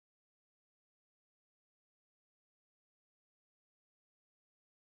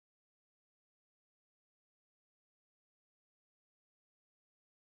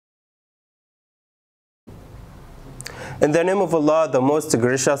In the name of Allah, the most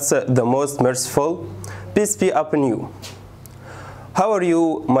gracious, the most merciful, peace be upon you. How are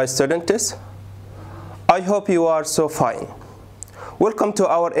you, my students? I hope you are so fine. Welcome to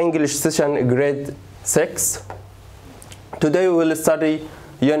our English session, grade 6. Today we will study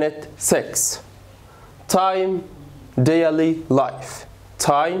unit 6, time, daily life.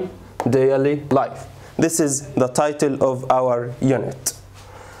 Time, daily life. This is the title of our unit.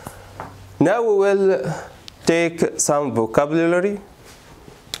 Now we will take some vocabulary.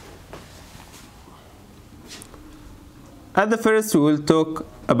 At the first, we will talk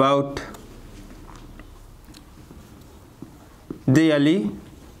about daily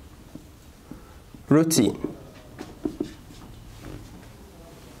routine.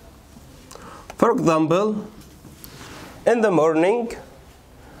 For example, in the morning,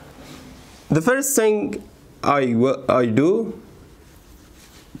 the first thing I do,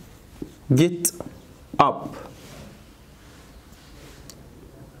 get up.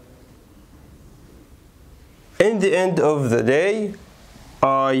 In the end of the day,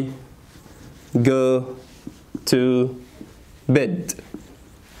 I go to bed.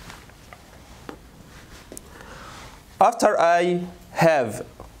 After I have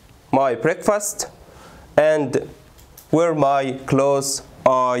my breakfast and wear my clothes,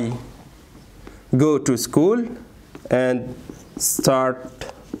 I go to school and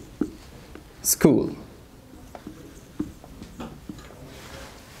start school.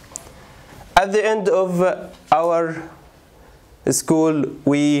 At the end of our school,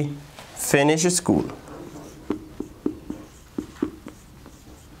 we finish school.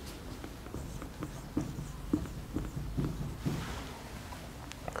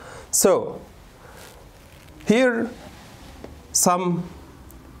 So, here some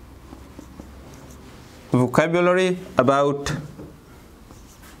vocabulary about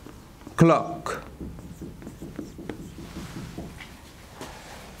clock.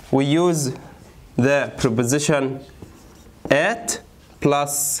 We use the preposition at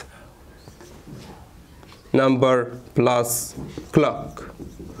plus number plus clock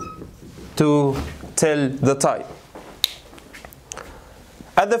to tell the time.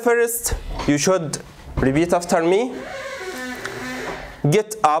 At the first, you should repeat after me.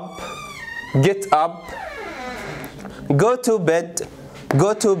 Get up, get up. Go to bed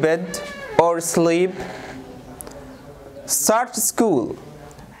or sleep. Start school,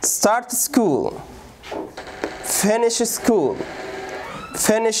 start school. Finish school,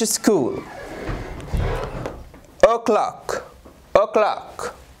 finish school. O'clock,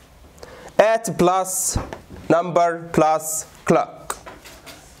 o'clock. At plus number plus clock.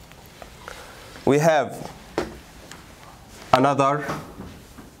 We have another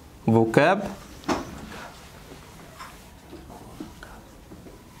vocab.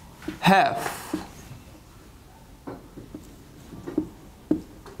 Half,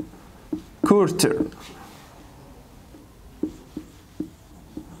 quarter,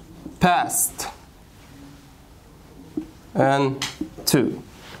 past, and to.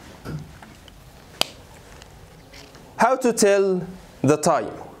 How to tell the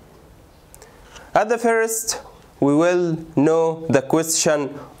time? At the first, we will know the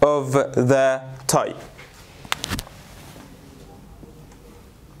question of the time.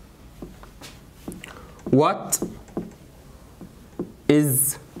 What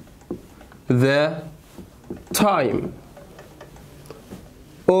is the time?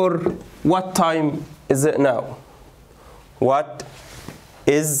 Or what time is it now? What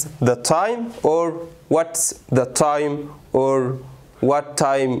is the time? Or what's the time? Or what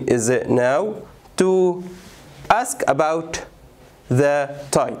time is it now? To ask about the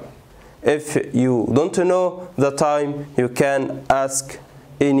time. If you don't know the time, you can ask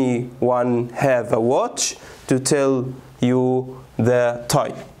anyone have a watch to tell you the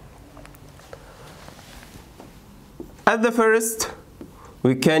time. At the first,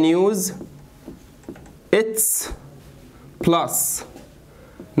 we can use it's plus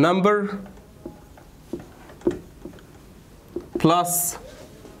number plus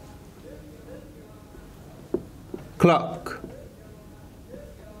clock.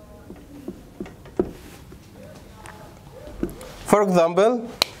 For example,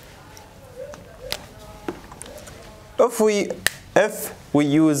 if we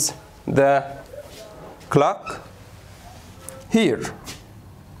use the clock, here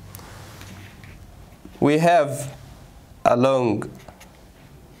we have a long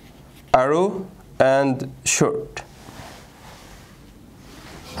arrow and short.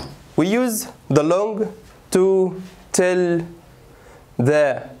 We use the long to tell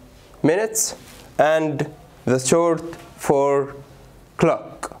the minutes and the short for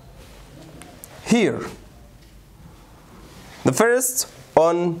clock. Here The first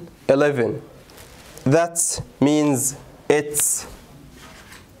on 11. That means it's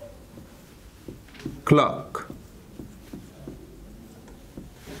clock.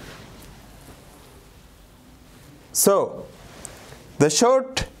 So the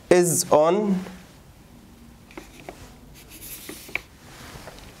short is on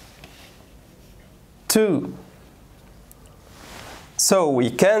 2. So we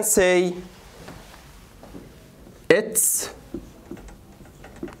can say it's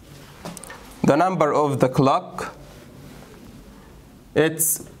the number of the clock.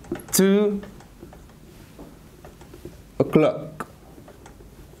 It's 2 o'clock.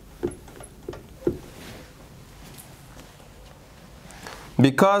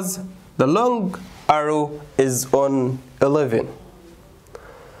 Because the long arrow is on 11.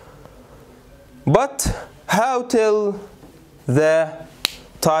 But how tell the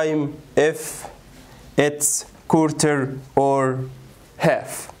time if it's quarter or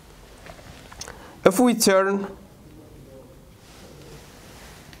half? If we turn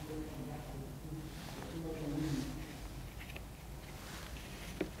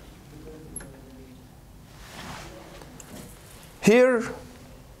here,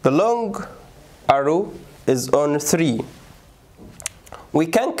 the long arrow is on 3. We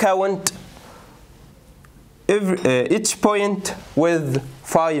can count each point with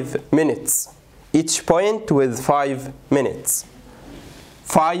 5 minutes. Each point with 5 minutes.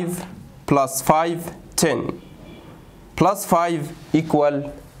 5 plus 5, 10. Plus 5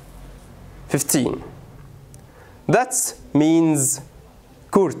 equal 15. That means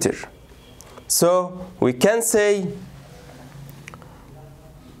quarter. So we can say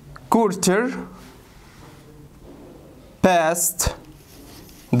quarter past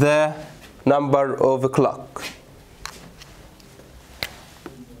the number of a clock.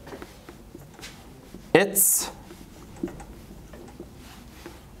 It's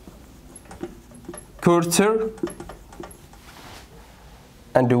quarter,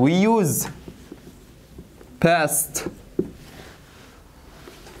 and we use past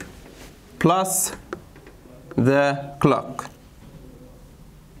plus the clock.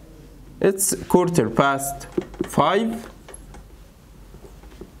 It's quarter past 5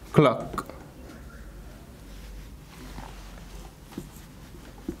 o'clock.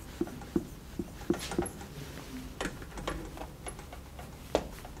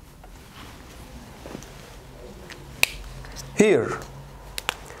 Here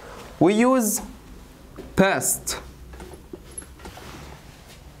we use past.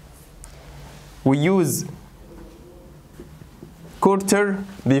 We use quarter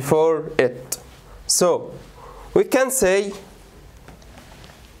before it. So we can say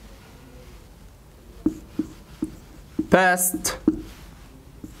past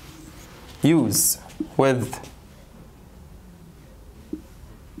use with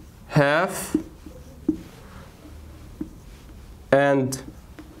half and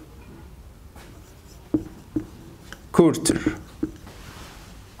quarter.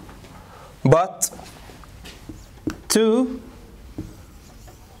 But 2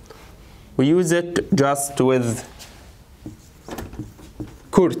 we use it just with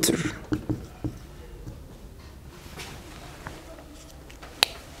quarter.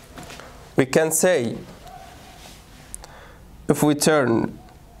 We can say, if we turn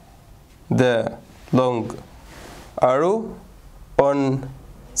the long arrow on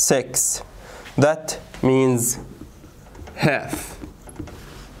 6, that means half,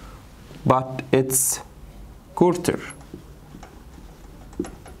 but it's quarter.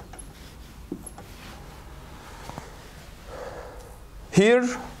 Here,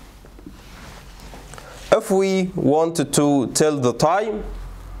 if we wanted to tell the time,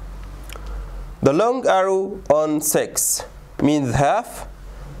 the long arrow on 6 means half,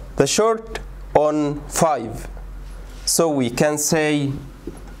 the short on 5. So we can say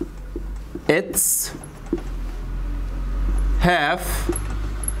it's half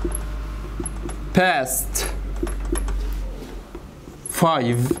past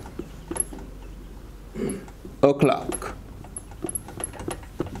 5 o'clock.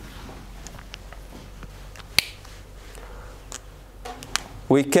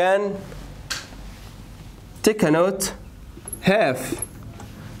 We can take a note, half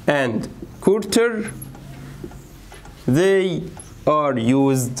and quarter, they are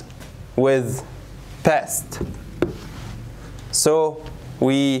used with past. So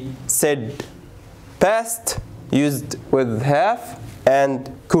we said past used with half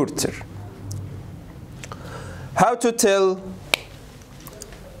and quarter. How to tell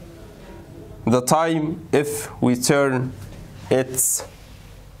the time if we turn its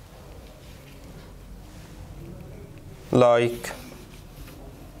like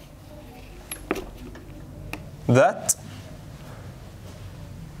that.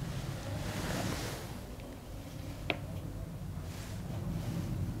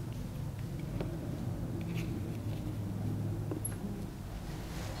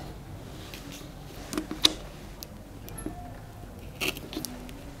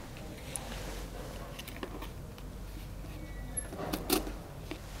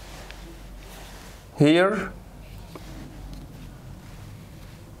 Here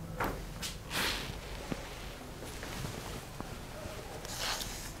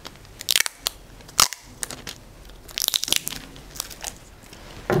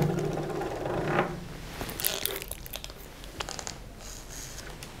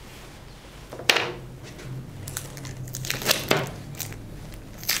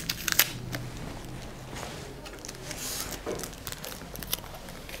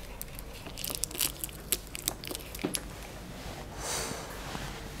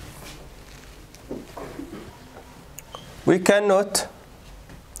we can note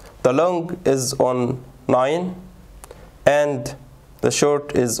the long is on 9 and the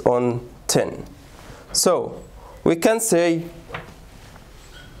short is on 10. So we can say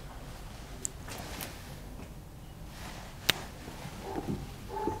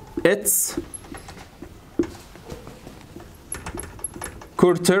it's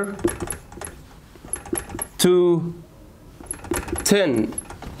quarter to 10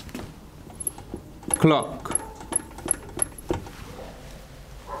 o'clock.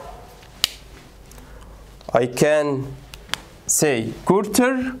 I can say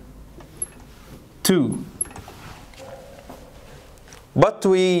quarter to, but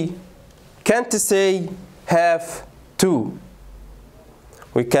we can't say half to.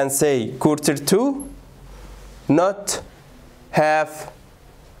 We can say quarter to, not half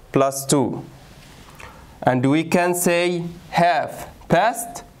plus 2. And we can say half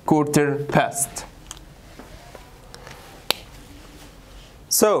past, quarter past.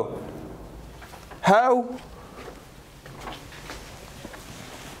 So, how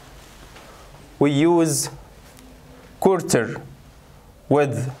we use quarter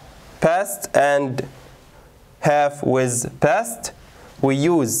with past and half with past? We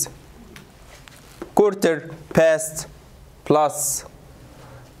use quarter past plus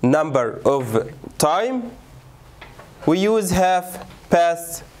number of time. We use half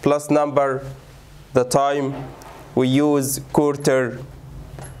past plus number the time. We use quarter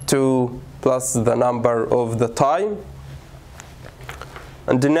to plus the number of the time.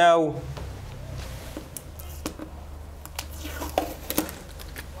 And now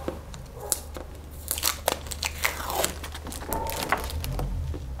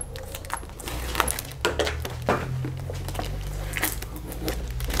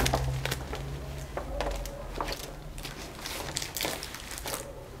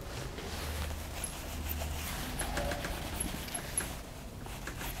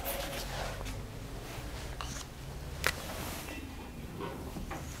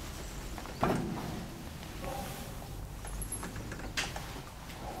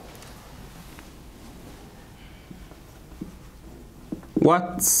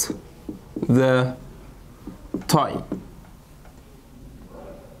what's the time?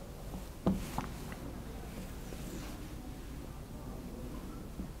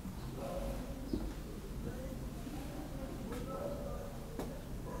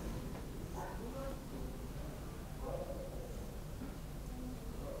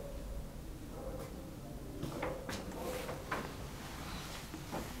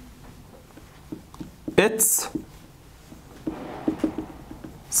 It's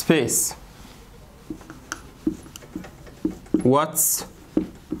space. What's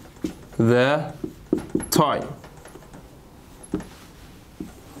the time?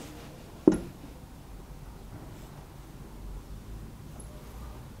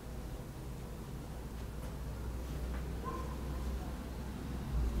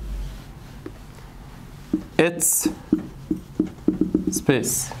 It's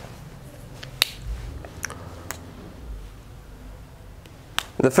space.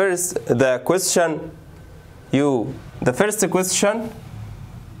 The first question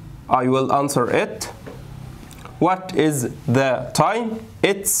I will answer it. What is the time?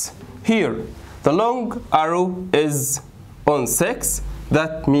 It's here. The long arrow is on 6.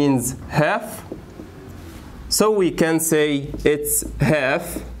 That means half. So we can say it's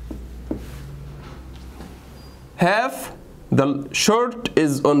half. Half. The short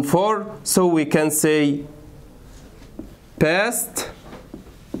is on 4. So we can say past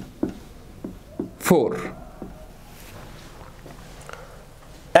 4.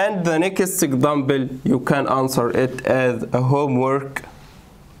 And the next example, you can answer it as a homework.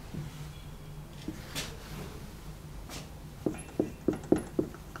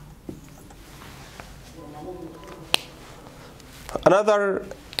 Another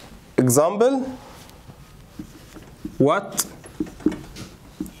example, what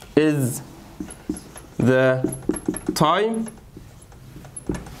is the time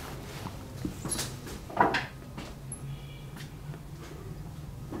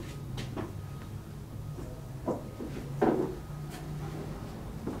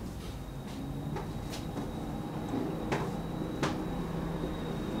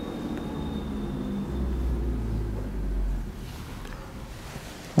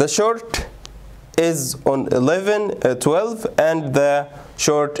the short is on 12 and the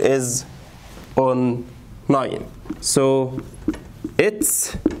short is on 9, so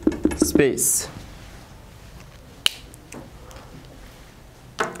it's space.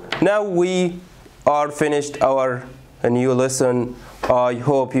 Now we are finished our new lesson. I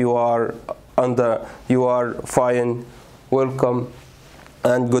hope you are fine. Welcome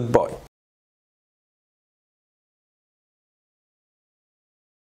and goodbye.